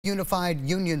Unified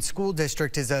Union School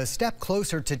District is a step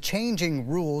closer to changing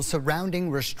rules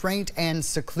surrounding restraint and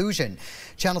seclusion.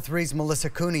 Channel 3's Melissa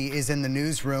Cooney is in the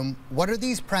newsroom. What are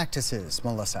these practices,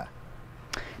 Melissa?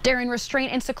 Darren,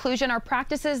 restraint and seclusion are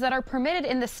practices that are permitted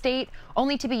in the state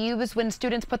only to be used when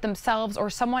students put themselves or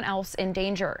someone else in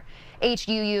danger.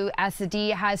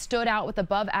 HUU-SD has stood out with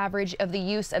above average of the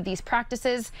use of these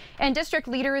practices, and district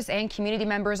leaders and community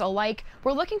members alike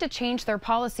were looking to change their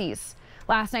policies.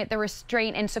 Last night, the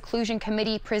Restraint and Seclusion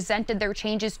Committee presented their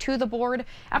changes to the board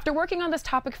after working on this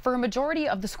topic for a majority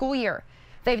of the school year.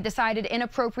 They've decided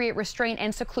inappropriate restraint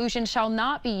and seclusion shall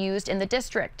not be used in the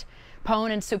district.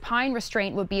 Prone and supine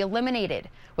restraint would be eliminated,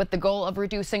 with the goal of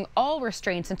reducing all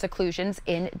restraints and seclusions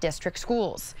in district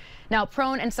schools. Now,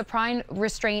 prone and supine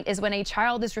restraint is when a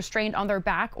child is restrained on their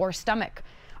back or stomach.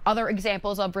 Other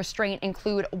examples of restraint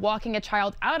include walking a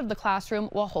child out of the classroom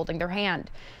while holding their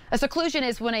hand. A seclusion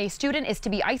is when a student is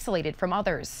to be isolated from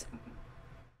others.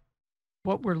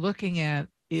 What we're looking at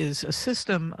is a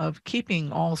system of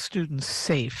keeping all students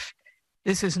safe.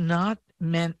 This is not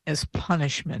meant as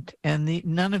punishment, and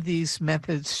none of these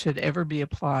methods should ever be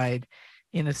applied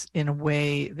in a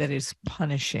way that is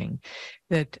punishing.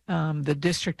 That the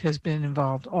district has been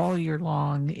involved all year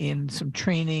long in some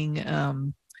training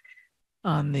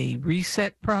on the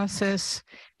reset process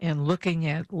and looking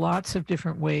at lots of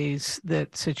different ways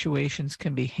that situations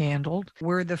can be handled.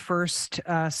 We're the first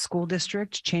school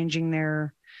district changing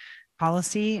their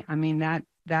policy. I mean,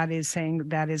 that is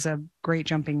a great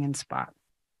jumping in spot.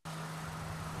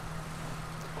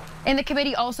 And the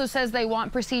committee also says they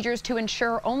want procedures to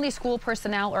ensure only school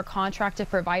personnel or contracted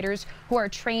providers who are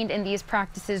trained in these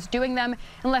practices doing them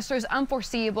unless there's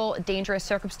unforeseeable dangerous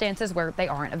circumstances where they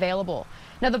aren't available.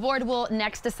 Now, the board will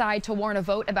next decide to warn a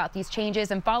vote about these changes,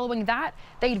 and following that,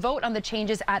 they'd vote on the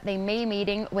changes at the May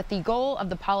meeting with the goal of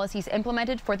the policies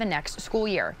implemented for the next school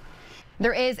year.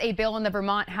 There is a bill in the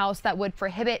Vermont House that would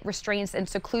prohibit restraints and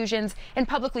seclusions in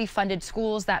publicly funded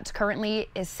schools that currently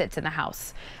sits in the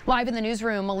House. Live in the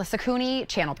newsroom, Melissa Cooney,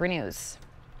 Channel 3 News.